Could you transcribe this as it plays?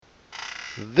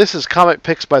This is Comic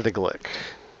Picks by the Glick.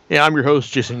 Yeah, I'm your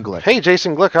host, Jason Glick. Hey,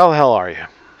 Jason Glick, how the hell are you?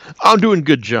 I'm doing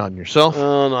good, John. Yourself?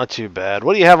 Oh, not too bad.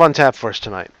 What do you have on tap for us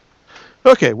tonight?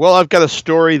 Okay, well, I've got a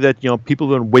story that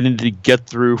people have been waiting to get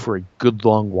through for a good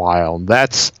long while. And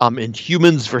that's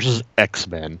Inhumans versus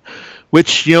X-Men,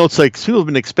 which it's like people have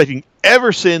been expecting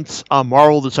ever since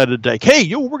Marvel decided to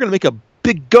hey, we're going to make a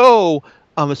big go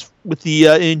with the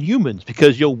Inhumans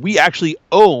because we actually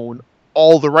own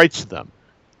all the rights to them,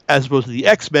 as opposed to the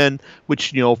X-Men,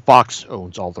 which Fox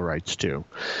owns all the rights to.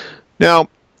 Now,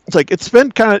 it's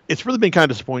really been kind of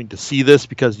disappointing to see this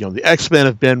because the X-Men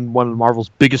have been one of Marvel's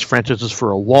biggest franchises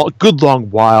for a good long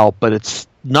while, but it's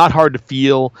not hard to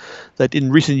feel that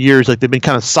in recent years they've been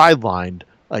kind of sidelined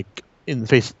in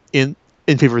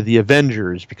favor of the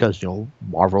Avengers because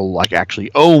Marvel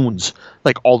actually owns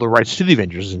all the rights to the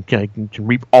Avengers and can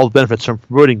reap all the benefits from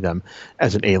promoting them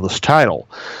as an A-list title.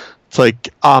 It's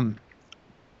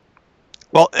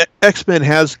X-Men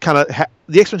has the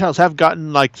X-Men titles have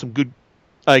gotten some good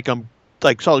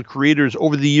solid creators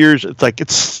over the years.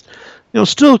 It's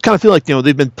still kind of feel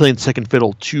they've been playing second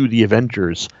fiddle to the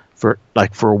Avengers for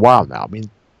a while now. I mean,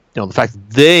 the fact that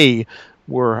they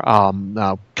were kind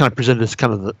of presented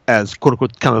as quote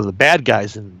unquote kind of the bad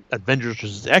guys in Avengers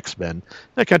versus X-Men,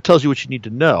 that kind of tells you what you need to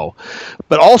know.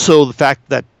 But also the fact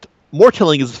that more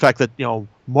telling is the fact that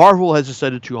Marvel has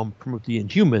decided to promote the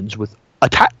Inhumans with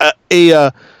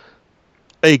a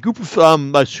group of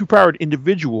superpowered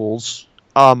individuals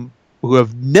who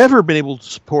have never been able to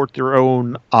support their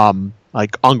own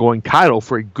ongoing title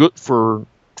for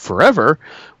forever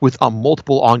with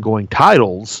multiple ongoing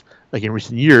titles in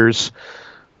recent years.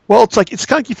 Well, it's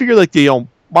kind of you figure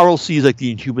Marvel sees the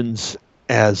Inhumans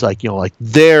as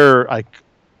their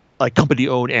company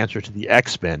owned answer to the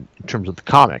X-Men in terms of the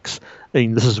comics. I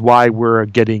mean, this is why we're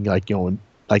getting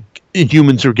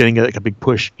Inhumans are getting a big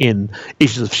push in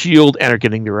Agents of S.H.I.E.L.D. and are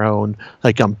getting their own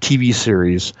TV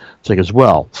series as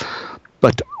well.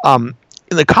 But in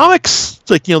the comics,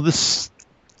 this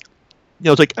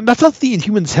and that's not the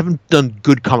Inhumans haven't done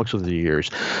good comics over the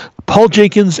years. Paul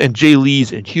Jenkins and Jay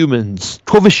Lee's Inhumans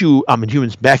 12-issue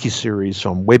Inhumans maxi series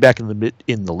from way back in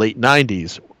the late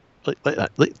 90s.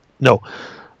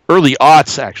 Early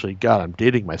aughts, actually. God, I'm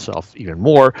dating myself even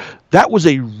more. That was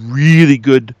a really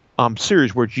good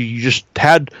series where you just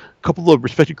had a couple of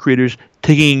respected creators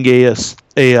taking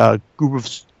a group of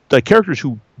characters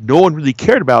who no one really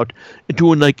cared about and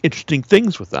doing interesting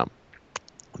things with them.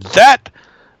 That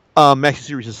maxi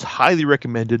series is highly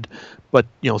recommended, but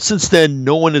since then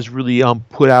no one has really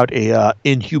put out a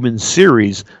Inhuman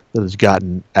series that has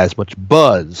gotten as much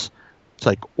buzz.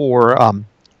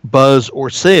 Buzz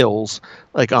or sales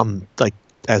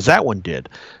as that one did.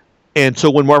 And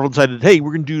so when Marvel decided, hey,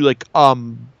 we're going to do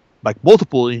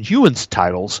multiple Inhumans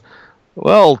titles,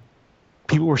 well,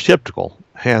 people were skeptical.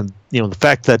 And the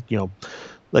fact that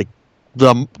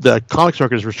the comics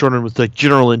market is restored with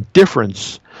general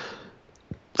indifference,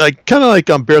 bears on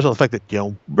the fact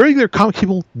that regular comic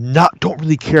people don't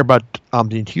really care about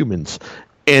the Inhumans,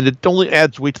 and it only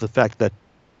adds weight to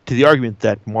the argument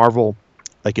that Marvel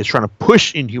is trying to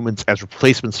push Inhumans as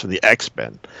replacements for the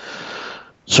X-Men.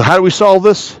 So how do we solve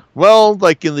this? Well,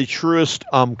 in the truest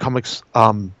comics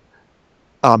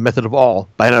method of all,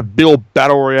 by a big old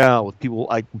battle royale with people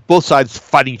both sides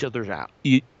fighting each other out.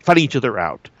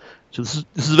 So this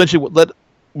is eventually what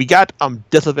we got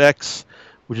Death of X,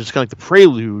 which is kind of the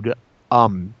prelude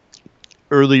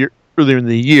earlier in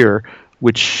the year,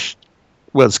 which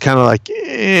was kind of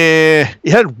it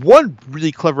had one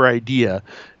really clever idea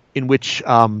in which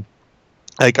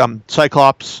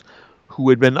Cyclops, who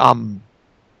had been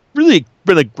really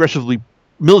been aggressively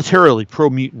militarily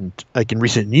pro-mutant in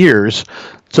recent years,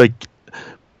 had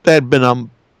been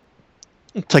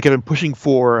had been pushing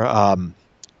for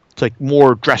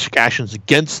more drastic actions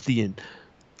against the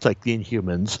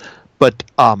Inhumans, but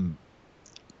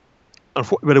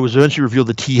it was eventually revealed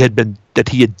that he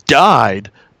had died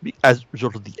as a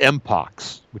result of the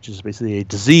Mpox, which is basically a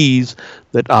disease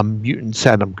that mutants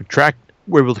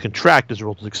were able to contract as a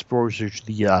result of exposure to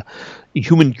the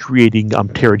Inhuman creating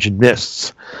Terrigen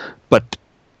mists. But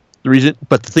the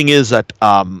thing is that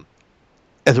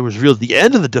as it was revealed at the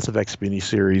end of the Death of X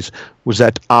miniseries, was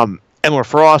that Emma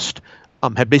Frost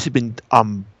had basically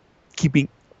been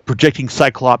projecting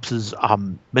Cyclops'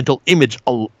 mental image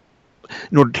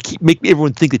in order to make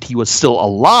everyone think that he was still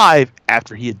alive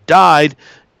after he had died,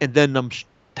 and then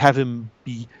have him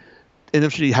be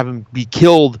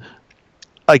killed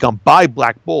by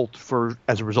Black Bolt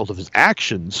as a result of his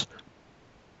actions.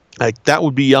 That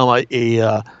would be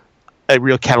a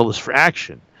real catalyst for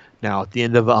action. Now, at the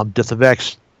end of Death of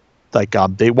X,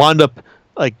 they wound up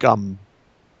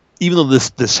even though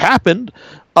this happened,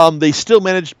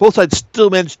 both sides still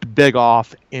managed to beg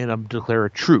off and declare a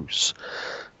truce,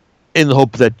 in the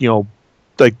hope that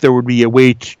there would be a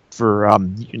way for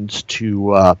mutants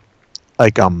to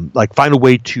find a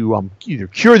way to either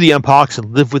cure the mpox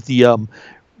and live with the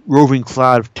roving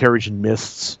cloud of Terrigen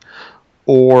mists,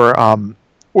 or the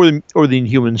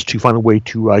Inhumans to find a way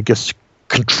to, I guess,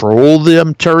 control the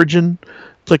Terrigen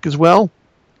as well.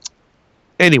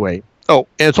 Anyway, and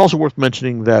it's also worth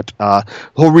mentioning that the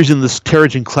whole reason these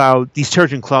Terrigen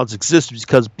clouds exist is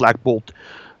because Black Bolt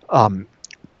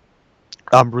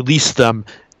released them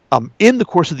in the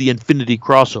course of the Infinity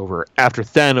crossover after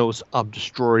Thanos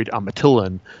destroyed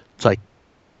Attilan. It's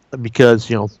because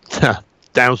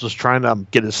Thanos was trying to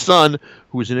get his son,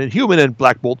 who was an Inhuman, and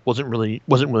Black Bolt wasn't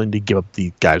willing to give up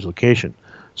the guy's location.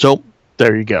 So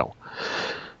there you go.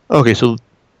 Okay, so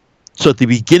at the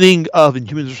beginning of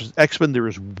Inhumans vs. X-Men, there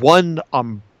is one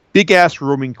big ass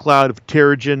roaming cloud of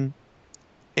Terrigen,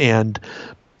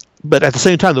 but at the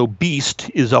same time, though, Beast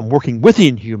is working with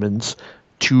the Inhumans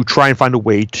to try and find a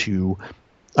way to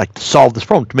solve this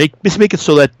problem, to make it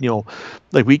so that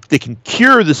they can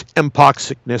cure this mpox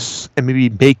sickness and maybe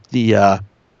make the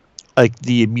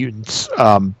mutants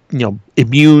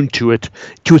immune to its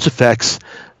effects,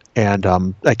 and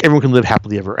everyone can live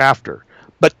happily ever after.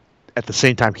 But at the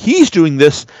same time he's doing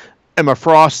this, Emma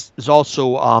Frost is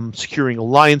also securing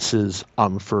alliances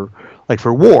for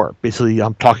war. Basically,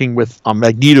 talking with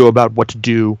Magneto about what to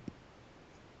do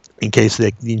in case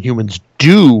the Inhumans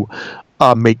do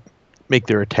make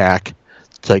their attack.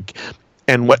 It's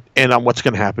what's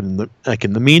going to happen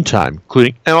in the meantime,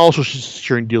 including, and also she's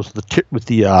securing deals with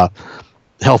the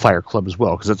Hellfire Club as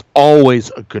well, because that's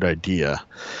always a good idea.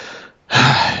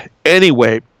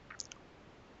 Anyway,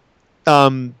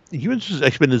 Humans vs.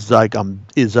 X-Men is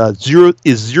 0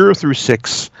 through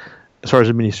 6 as far as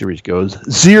the miniseries goes.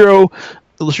 0,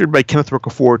 illustrated by Kenneth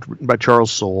Rocafort, written by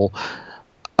Charles Soule.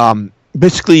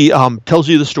 Basically tells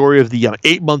you the story of the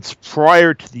 8 months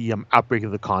prior to the outbreak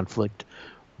of the conflict,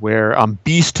 where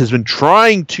Beast has been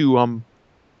trying to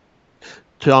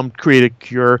create a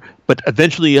cure, but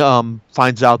eventually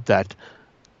finds out that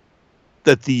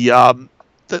the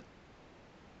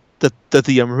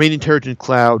remaining Terrigen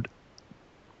cloud,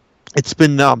 it's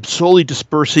been slowly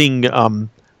dispersing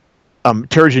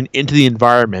Terrigen into the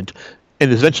environment,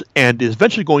 and is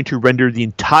eventually going to render the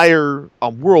entire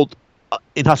world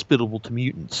inhospitable to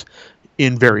mutants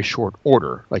in very short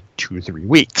order, 2 or 3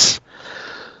 weeks.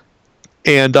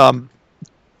 And while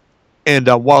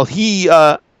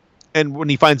when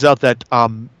he finds out that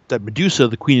Medusa,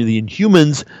 the Queen of the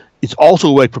Inhumans, is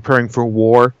also preparing for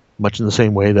war, much in the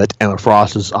same way that Emma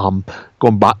Frost is going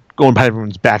behind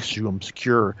everyone's backs to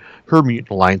secure her mutant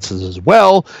alliances as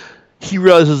well, he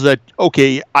realizes that,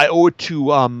 okay, I owe it to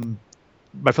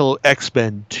my fellow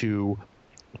X-Men to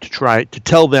try to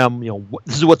tell them,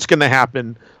 this is what's going to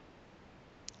happen,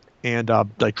 and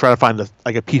try to find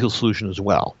a peaceful solution as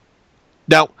well.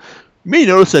 Now, you may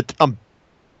notice that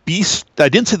Beast. I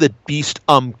didn't say that Beast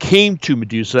came to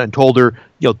Medusa and told her,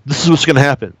 this is what's going to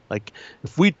happen.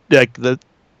 If we the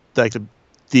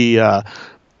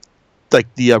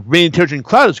remaining Terrigen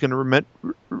cloud is going to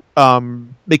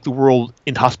make the world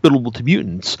inhospitable to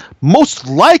mutants. Most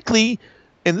likely.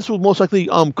 And this will most likely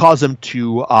cause them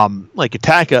to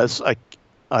attack us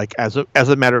as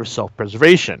a matter of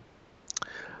self-preservation.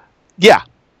 Yeah,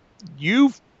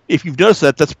 if you've noticed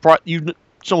that, that's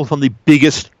some of the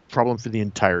biggest problem for the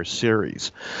entire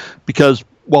series, because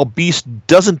while Beast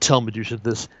doesn't tell Medusa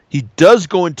this, he does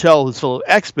go and tell his fellow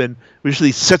X-Men, which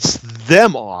really sets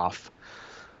them off.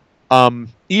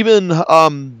 Even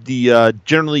the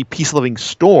generally peace-loving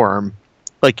Storm.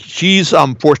 She's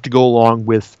forced to go along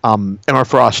with Emma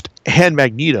Frost and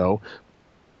Magneto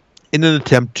in an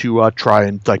attempt to try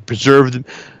and preserve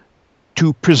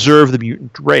the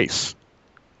mutant race.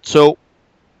 So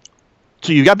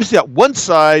you got basically on one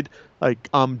side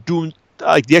doing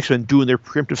the X-Men doing their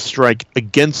preemptive strike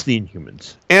against the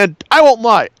Inhumans, and I won't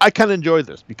lie, I kind of enjoy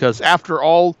this, because after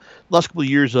all the last couple of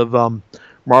years of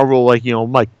Marvel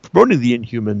promoting the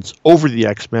Inhumans over the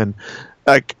X-Men,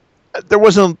 there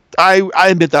wasn't. I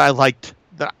admit that I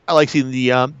like seeing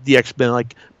the X-Men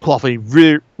pull off a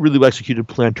really, really well executed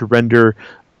plan to render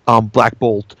Black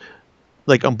Bolt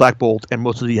and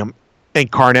most of the and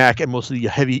Karnak and most of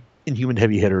the Inhuman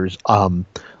heavy hitters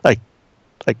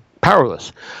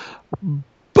powerless.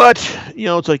 But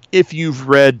it's if you've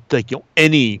read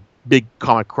any big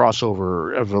comic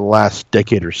crossover over the last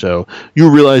decade or so, you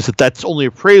realize that that's only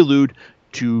a prelude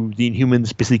to the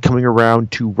Inhumans basically coming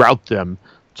around to rout them.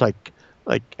 It's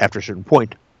after a certain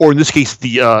point, or in this case,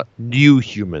 the new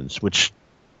humans, which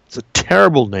It's a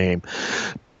terrible name,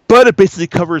 but it basically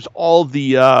covers all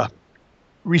the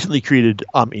recently created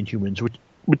Inhumans, which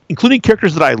including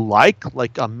characters that I like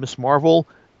Miss Marvel,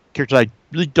 characters I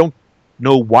really don't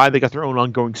know why they got their own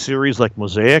ongoing series like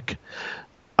Mosaic.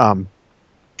 But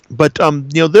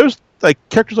there's like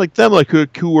characters like them, like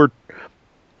who are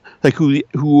like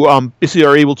who basically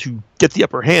are able to get the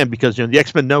upper hand because the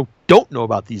X-Men now don't know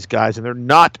about these guys and they're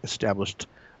not established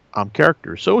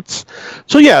characters. So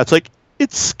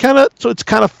it's kind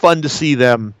of fun to see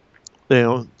them.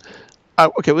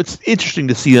 It's interesting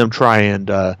to see them try and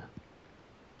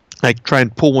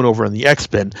pull one over on the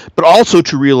X-Men, but also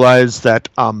to realize that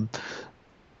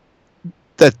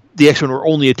that the X-Men were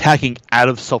only attacking out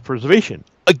of self-preservation.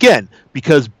 Again,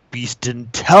 because Beast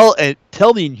didn't tell the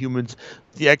Inhumans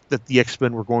that the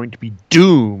X-Men were going to be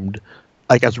doomed,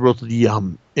 like as a result of the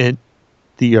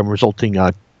resulting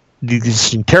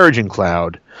existing Terrigen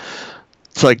cloud.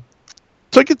 This is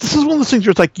one of those things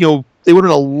where it's like it would have been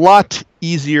a lot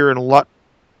easier and a lot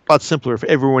simpler if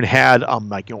everyone had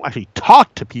actually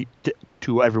talked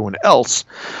to everyone else.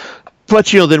 But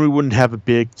then we wouldn't have a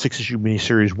big 6-issue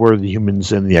miniseries where the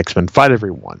humans and the X-Men fight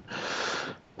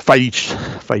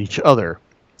each other.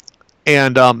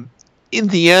 And in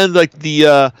the end,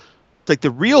 the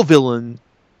real villain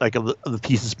of the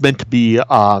piece is meant to be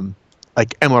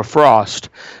Emma Frost,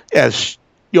 as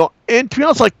and to be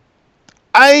honest,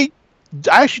 I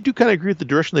actually do kind of agree with the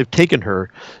direction they've taken her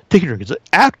because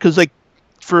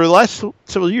for the last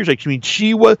several years,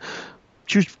 she was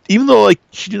even though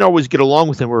she didn't always get along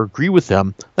with them or agree with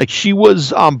them, she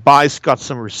was by Scott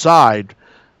Summers' side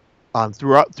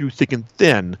through thick and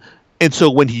thin. And so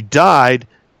when he died,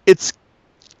 it's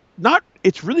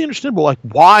really understandable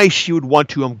why she would want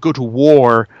to go to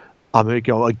war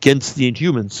against the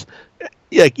Inhumans.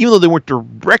 Even though they weren't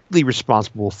directly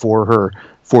responsible for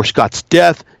Scott's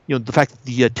death, the fact that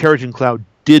the Terrigen cloud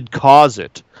did cause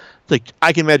it.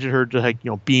 I can imagine her just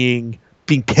being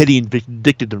petty and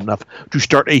vindictive enough to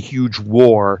start a huge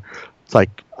war,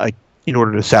 in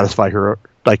order to satisfy her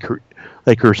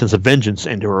her sense of vengeance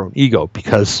and her own ego.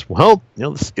 Because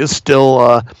this is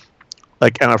still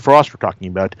Emma Frost we're talking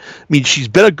about. I mean, she's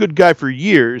been a good guy for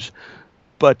years,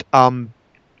 but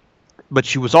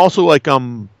she was also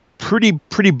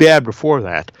pretty bad before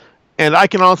that. And I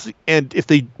can honestly, and if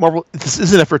this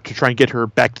is an effort to try and get her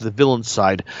back to the villain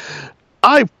side,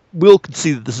 I will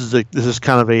concede that this is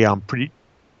kind of a pretty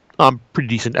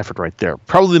decent effort right there.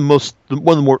 Probably one of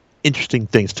the more interesting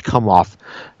things to come off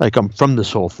from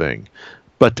this whole thing.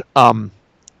 But in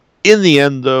the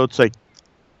end, though, it's the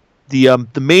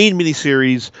main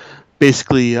miniseries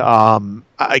basically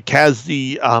has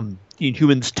the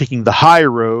Inhumans taking the high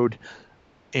road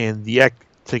and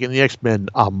taking the X-Men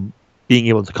being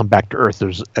able to come back to Earth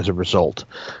as a result.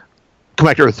 Come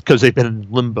back to Earth because they've been in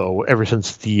limbo ever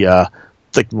since the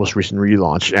most recent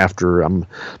relaunch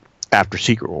after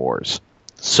Secret Wars.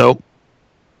 So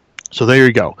there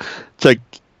you go. It's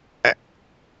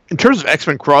in terms of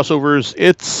X-Men crossovers,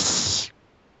 it's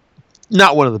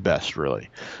not one of the best, really.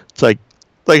 It's like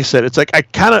I said, it's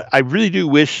I really do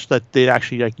wish that they'd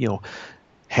actually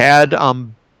had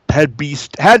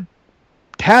Beast had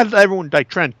everyone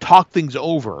try and talk things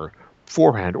over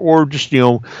beforehand, or just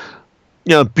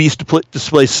Beast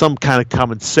display some kind of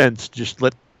common sense, just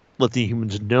let the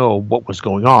humans know what was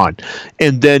going on.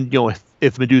 And then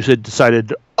if Medusa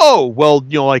decided,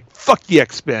 fuck the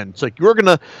X-Men, this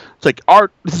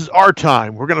is our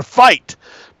time, we're gonna fight,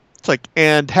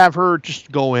 and have her just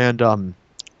go and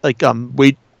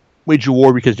wage a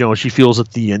war because she feels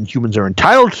that the Inhumans are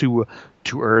entitled to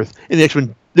Earth, and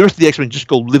the rest of the X-Men just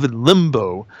go live in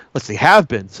limbo like they have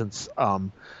been since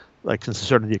the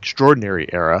start of the Extraordinary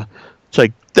Era.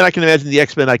 Then I can imagine the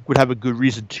X-Men would have a good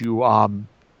reason to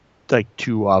fight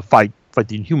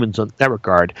the Inhumans in that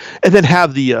regard, and then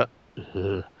have the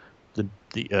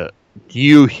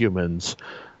new humans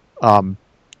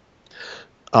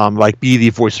be the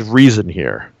voice of reason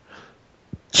here.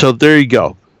 So there you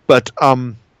go. But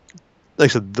like I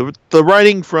said, the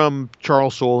writing from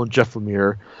Charles Soule and Jeff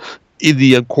Lemire in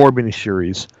the core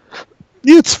miniseries,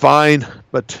 it's fine,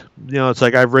 but it's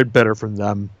I've read better from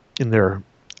them in their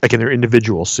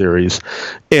individual series,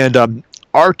 and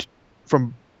art for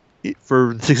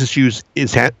the 6 issues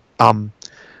is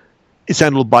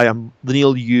handled by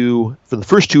Leinil Yu for the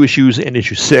first 2 issues and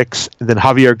issue 6, and then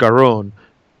Javier Garron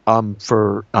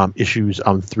for issues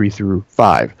 3 through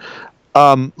 5.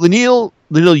 Leinil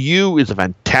Yu is a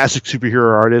fantastic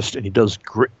superhero artist, and he does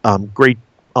great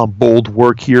bold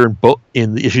work here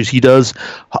in the issues he does.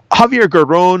 Javier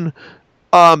Garron,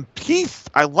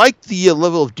 I like the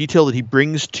level of detail that he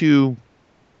brings to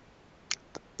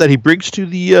that he brings to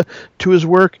the to his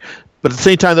work, but at the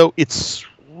same time though it's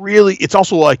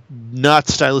also like not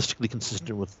stylistically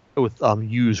consistent with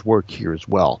Yu's work here as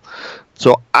well.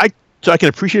 So I can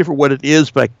appreciate it for what it is,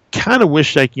 but I kind of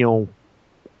wish that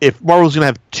if Marvel's going to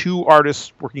have two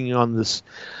artists working on this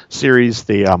series,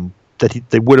 they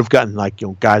would have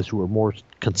gotten guys who are more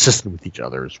consistent with each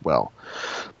other as well.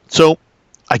 So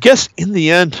I guess in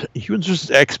the end, Humans vs.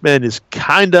 X-Men is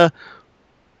kind of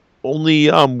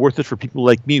only worth it for people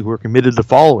like me who are committed to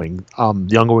following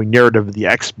the ongoing narrative of the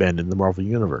X-Men in the Marvel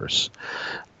Universe.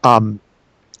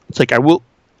 It's like I will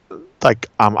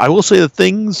say that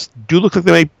things do look like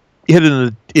they might head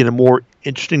in a more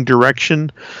interesting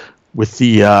direction with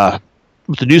the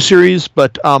new series,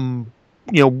 but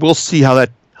we'll see how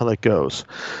that goes.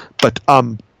 But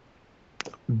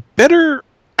better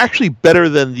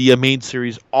than the main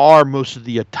series are most of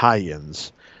the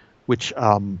tie-ins, which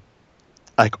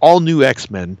like all new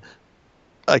X-Men.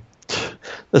 Like,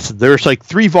 listen, there's like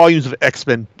 3 volumes of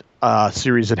X-Men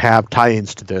series that have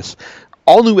tie-ins to this.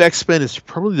 All New X-Men is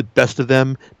probably the best of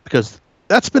them because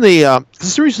that's been the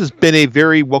series has been a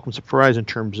very welcome surprise in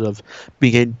terms of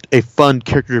being a fun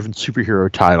character-driven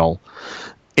superhero title.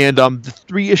 And the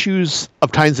 3 issues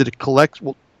of tie-ins that it collects,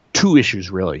 well, 2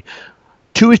 issues really.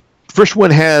 First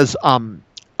one has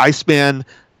Iceman,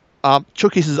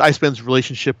 showcases Iceman's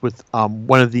relationship with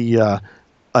one of the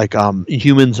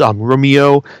Inhumans,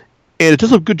 Romeo, and it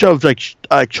does a good job of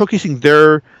showcasing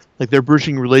their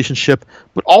burgeoning relationship,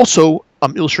 but also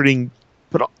illustrating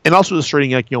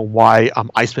why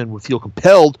Iceman would feel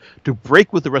compelled to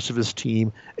break with the rest of his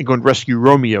team and go and rescue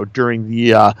Romeo during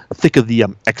the thick of the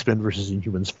X-Men versus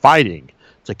Inhumans fighting.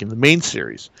 It's like in the main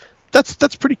series. That's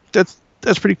pretty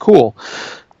cool.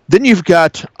 Then you've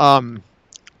got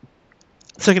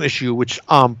second issue, which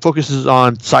focuses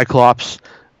on Cyclops,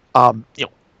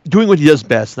 doing what he does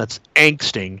best, and that's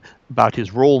angsting about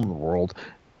his role in the world,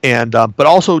 and but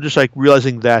also just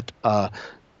realizing that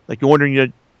you're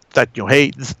wondering that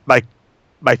hey, this, my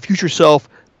future self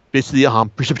basically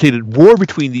precipitated war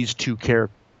between these two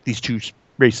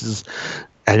races,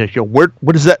 and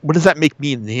what does that make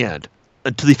me in the end?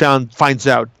 Until he finds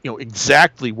out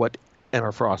exactly what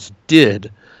Emma Frost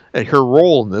did and her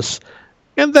role in this,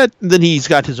 and then he's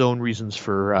got his own reasons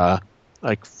for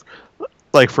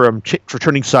for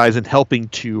turning sides and helping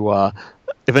to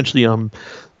eventually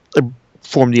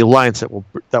form the alliance that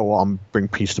will bring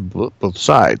peace to both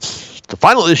sides. The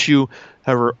final issue,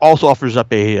 however, also offers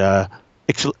up a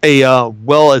as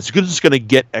good as it's going to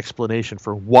get explanation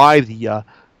for why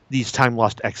these time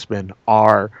lost X-Men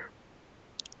are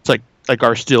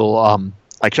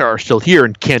still here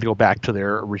and can't go back to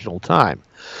their original time.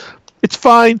 It's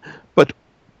fine, but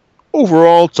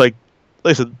overall, it's like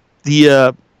I said,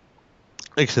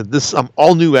 this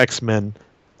all new X-Men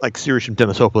series from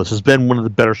Denisopoulos has been one of the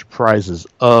better surprises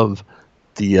of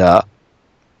the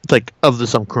of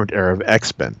this current era of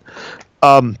X-Men.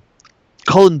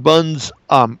 Cullen Bunn's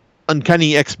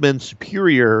Uncanny X-Men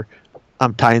Superior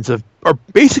tie-ins are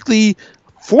basically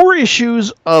 4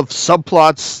 issues of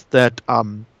subplots that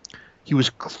he's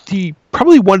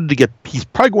probably going to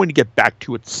get back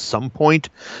to at some point,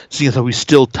 seeing as how he's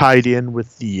still tied in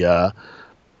with the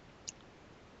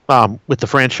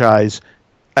franchise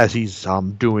as he's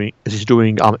doing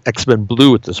X-Men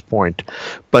Blue at this point.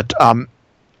 But one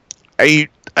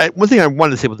thing I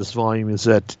wanted to say about this volume is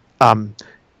that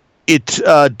it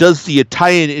does the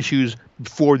tie-in issues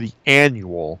before the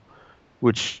annual,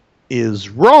 which is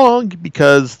wrong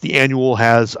because the annual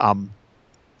has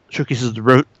showcases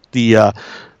the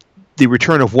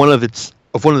return of one of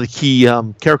the key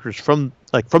characters from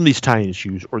these tie-in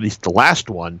issues, or at least the last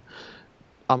one,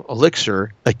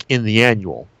 Elixir, in the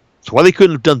annual. So why they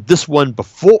couldn't have done this one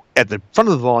before at the front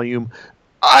of the volume,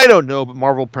 I don't know. But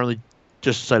Marvel apparently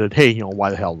just decided, hey, why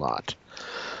the hell not?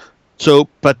 So,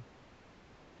 but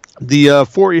the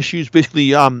 4 issues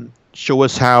basically show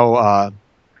us how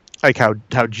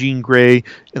Jean Grey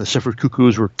and the Separate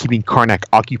Cuckoos were keeping Karnak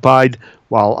occupied,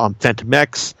 while Phantom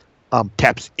X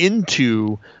taps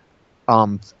into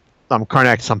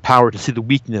Karnak's power to see the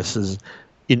weaknesses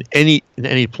in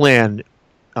any plan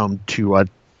to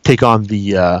take on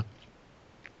the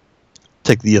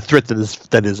threat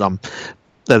that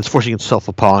is forcing itself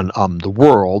upon the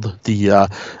world, the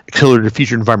accelerated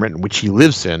future environment in which he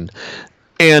lives in.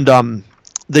 And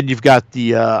then you've got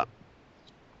the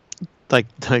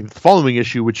following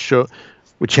issue, which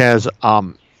has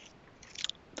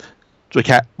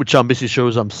basically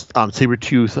shows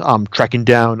Sabretooth tracking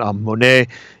down Monet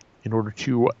in order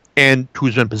to, and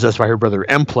who's been possessed by her brother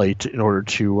Emplate, in order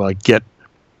to get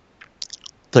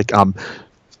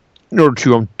in order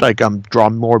to draw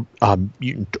more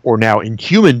mutant or now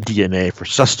inhuman DNA for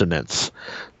sustenance.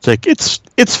 It's like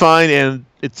it's fine, and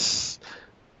it's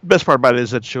the best part about it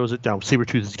is that it shows that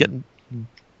Sabretooth is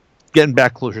getting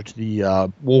back closer to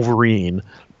the Wolverine,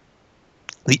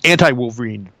 the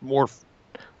anti-Wolverine, more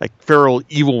like feral,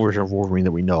 evil version of Wolverine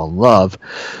that we know and love.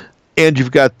 And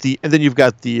you've got the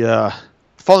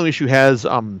following issue has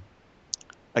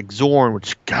like Zorn,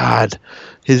 which God,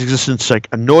 his existence like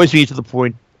annoys me to the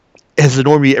point has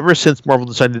annoyed me ever since Marvel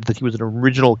decided that he was an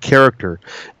original character,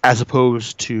 as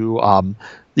opposed to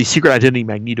the secret identity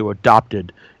Magneto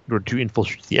adopted in order to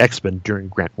infiltrate the X-Men during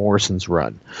Grant Morrison's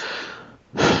run.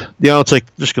 It's like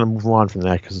just going to move on from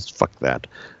that because it's fuck that.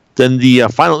 Then the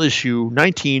final issue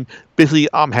 19 basically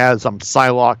has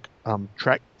Psylocke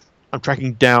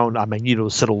tracking down Magneto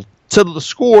to settle the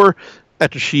score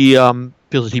after she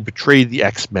feels that he betrayed the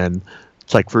X-Men.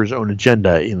 It's like for his own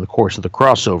agenda in the course of the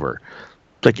crossover.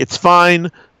 Like it's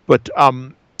fine, but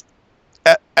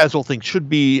as all things should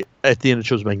be, at the end it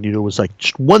shows Magneto was like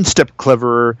just one step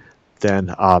cleverer than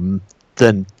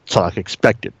Psylocke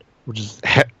expected, which is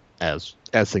as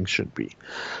things should be.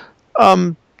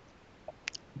 Now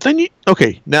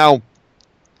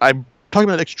I'm talking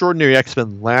about Extraordinary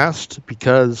X-Men last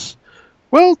because,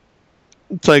 well,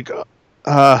 it's like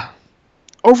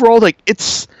overall, like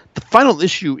it's the final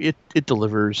issue it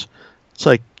delivers. It's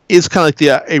like is kind of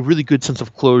like a really good sense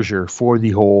of closure for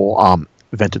the whole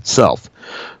event itself.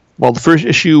 While the first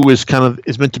issue is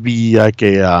meant to be like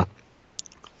it's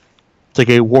like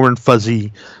a warm and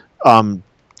fuzzy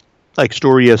like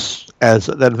story as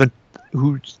that event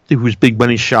whose big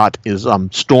money shot is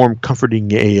Storm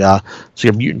comforting a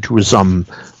mutant who was on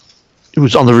the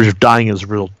verge of dying as a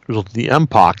result of the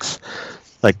Mpox.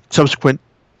 Like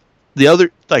the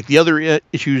other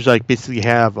issues like basically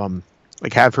have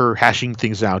her hashing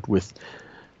things out with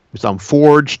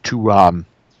Forge to a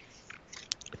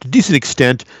decent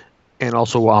extent, and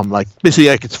also basically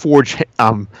like it's Forge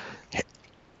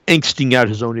angsting out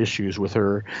his own issues with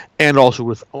her, and also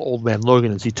with Old Man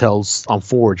Logan as he tells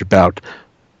Forge about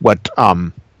what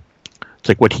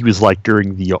what he was like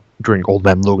during Old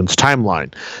Man Logan's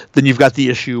timeline. Then you've got the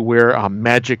issue where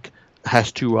Magik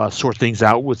has to sort things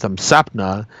out with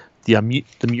Sapna, the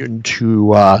mutant who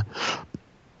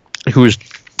was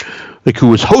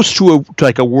host to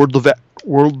a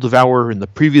world devourer in the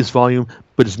previous volume,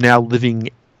 but is now living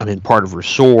in part of her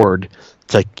sword.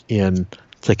 It's like in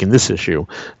this issue.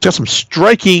 It's got some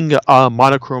striking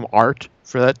monochrome art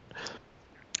for that,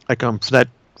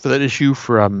 for that issue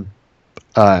from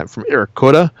Eric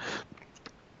Koda,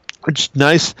 which is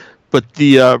nice. But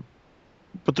the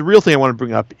real thing I want to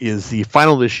bring up is the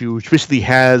final issue, which basically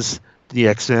has the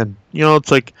X-Men.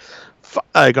 It's like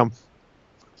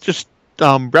just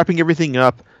wrapping everything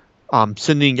up,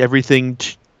 sending everything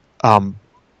to,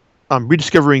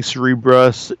 rediscovering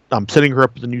Cerebra, setting her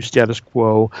up with a new status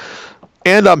quo,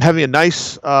 and having a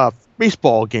nice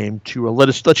baseball game to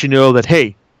let you know that,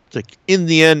 hey, it's like in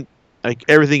the end, like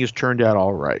everything has turned out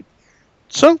all right.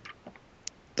 So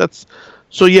that's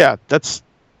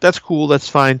cool. That's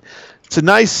fine. It's a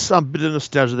nice bit of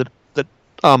nostalgia that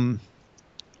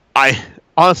I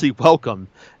honestly welcome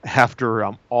after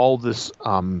all this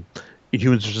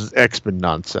Inhumans vs. X-Men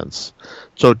nonsense.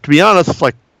 So to be honest, it's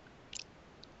like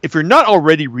if you're not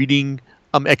already reading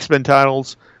X-Men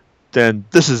titles, then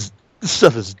this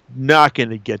stuff is not going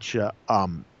to get you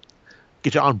on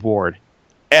board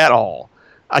at all.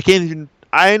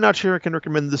 I'm not sure I can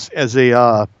recommend this as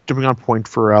a jumping on point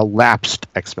for lapsed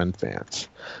X-Men fans.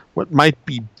 What might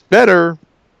be better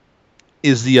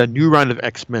is the new round of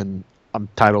X-Men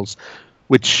titles,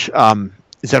 which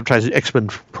is advertised as X-Men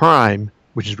Prime,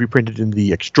 which is reprinted in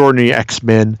the Extraordinary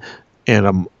X-Men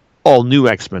and all new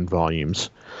X-Men volumes.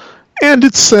 And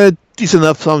it's decent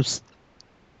enough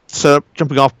set up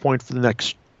jumping off point for the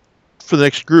next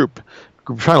group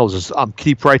of titles. Is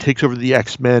Kitty Pryde takes over the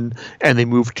X-Men and they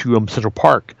move to Central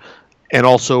Park, and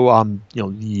also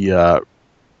the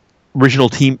original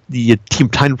team, the team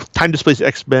time displaced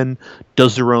X-Men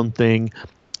does their own thing.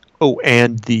 Oh,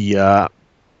 and then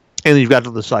you've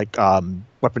got this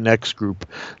Weapon X group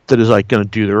that is going to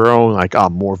do their own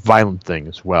more violent thing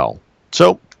as well.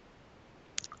 So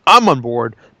I'm on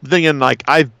board. But then again,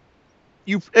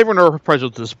 everyone are surprised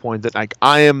at this point that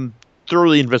I am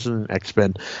thoroughly invested in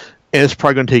X-Men, and it's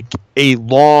probably going to take a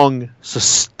long,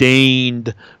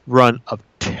 sustained run of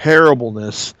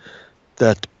terribleness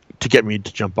to get me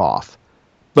to jump off.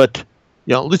 But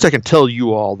at least I can tell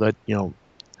you all that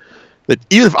that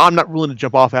even if I'm not willing to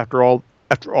jump off after all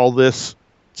this,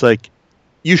 it's like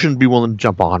you shouldn't be willing to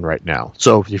jump on right now.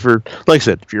 So if you're, like I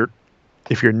said, if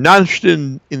if you're not interested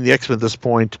in the X-Men at this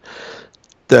point,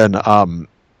 then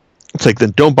it's like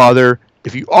then don't bother.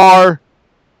 If you are,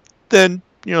 then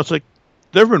it's like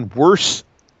there have been worse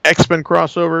X-Men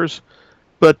crossovers,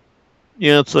 but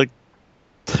it's like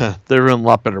there have been a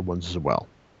lot better ones as well.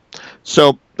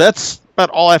 So that's about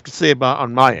all I have to say about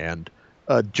on my end.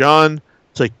 John,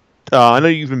 it's like I know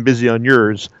you've been busy on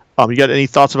yours. You got any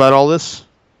thoughts about all this?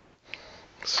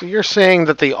 So you're saying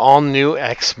that the all-new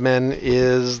X-Men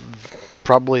is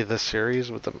probably the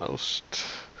series with the most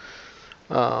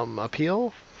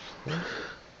appeal?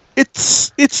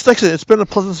 It's like I said, it's been a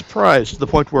pleasant surprise to the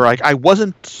point where I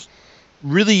wasn't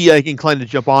really inclined to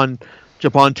jump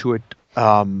onto it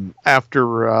after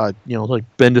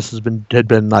like Bendis had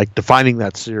been like defining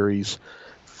that series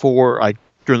for like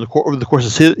over the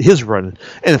course of his run,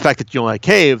 and the fact that like,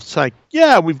 hey, it's like,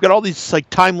 yeah, we've got all these like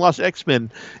time lost X-Men,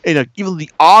 and even the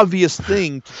obvious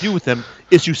thing to do with them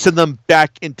is to send them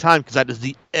back in time because that is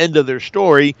the end of their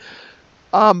story.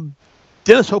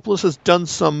 Dennis Hopeless has done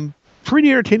some pretty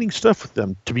entertaining stuff with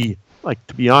them, to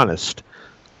be honest.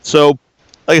 So,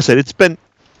 like I said, it's been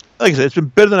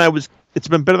better than I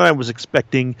was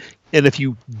expecting. And if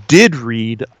you did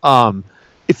read,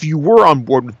 if you were on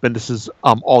board with Bendis's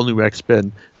all new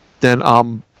X-Men,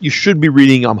 then you should be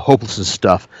reading Hopeless's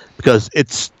stuff because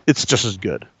it's just as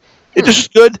good. It's just as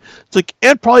good. It's like,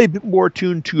 and probably a bit more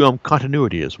attuned to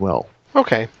continuity as well.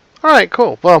 Okay. All right.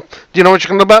 Cool. Well, do you know what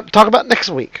you're going to talk about next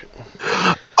week?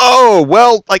 Oh,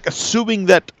 well, like assuming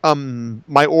that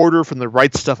my order from the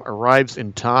right stuff arrives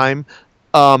in time,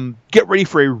 get ready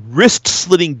for a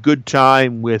wrist-slitting good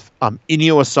time with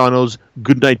Inio Asano's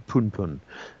Goodnight Punpun.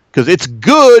 Because it's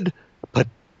good, but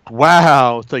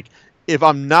wow. It's like, if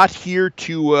I'm not here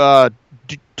to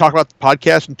talk about the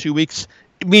podcast in 2 weeks,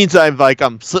 it means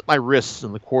I've slit my wrists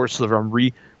in the course of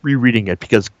rereading it.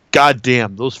 Because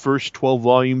goddamn, those first 12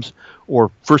 volumes or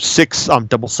first 6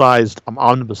 double-sized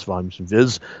omnibus volumes in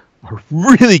Viz are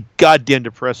really goddamn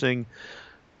depressing.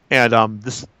 And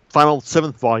this final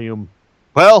 7th volume,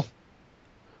 well,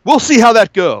 we'll see how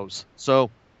that goes. So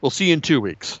we'll see you in 2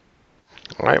 weeks.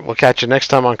 All right, we'll catch you next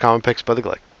time on Comic Picks by the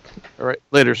Glick. All right,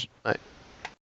 laters. All right.